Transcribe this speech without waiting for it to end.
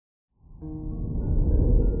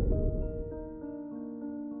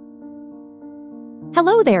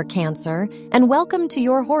Hello there, Cancer, and welcome to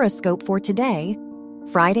your horoscope for today,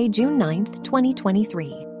 Friday, June 9th, 2023.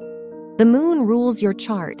 The moon rules your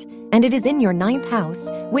chart, and it is in your 9th house,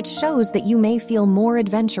 which shows that you may feel more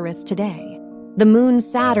adventurous today. The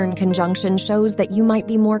Moon-Saturn conjunction shows that you might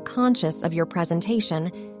be more conscious of your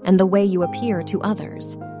presentation and the way you appear to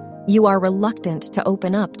others. You are reluctant to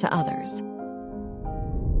open up to others.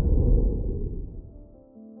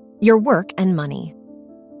 Your work and money.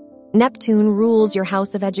 Neptune rules your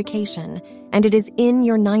house of education, and it is in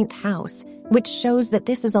your 9th house, which shows that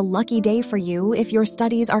this is a lucky day for you if your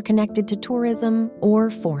studies are connected to tourism or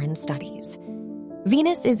foreign studies.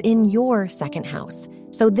 Venus is in your 2nd house,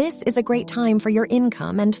 so this is a great time for your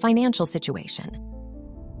income and financial situation.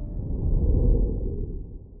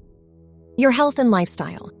 Your health and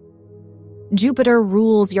lifestyle. Jupiter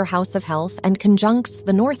rules your house of health and conjuncts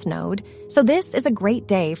the North Node, so this is a great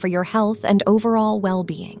day for your health and overall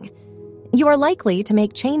well-being. You are likely to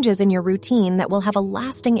make changes in your routine that will have a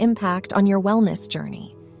lasting impact on your wellness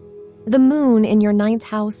journey. The moon in your 9th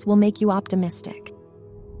house will make you optimistic.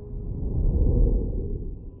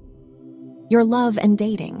 Your love and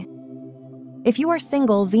dating. If you are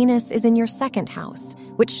single, Venus is in your 2nd house,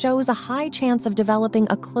 which shows a high chance of developing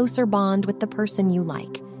a closer bond with the person you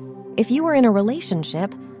like. If you are in a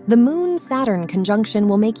relationship, the Moon-Saturn conjunction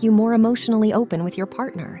will make you more emotionally open with your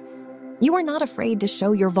partner. You are not afraid to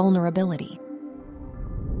show your vulnerability.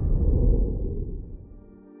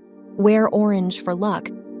 Wear orange for luck.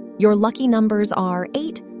 Your lucky numbers are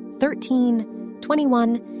 8, 13,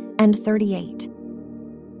 21, and 38.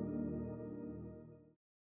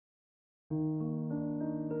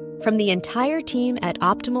 From the entire team at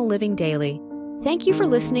Optimal Living Daily, thank you for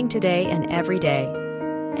listening today and every day.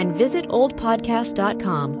 And visit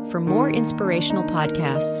oldpodcast.com for more inspirational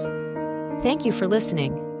podcasts. Thank you for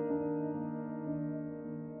listening.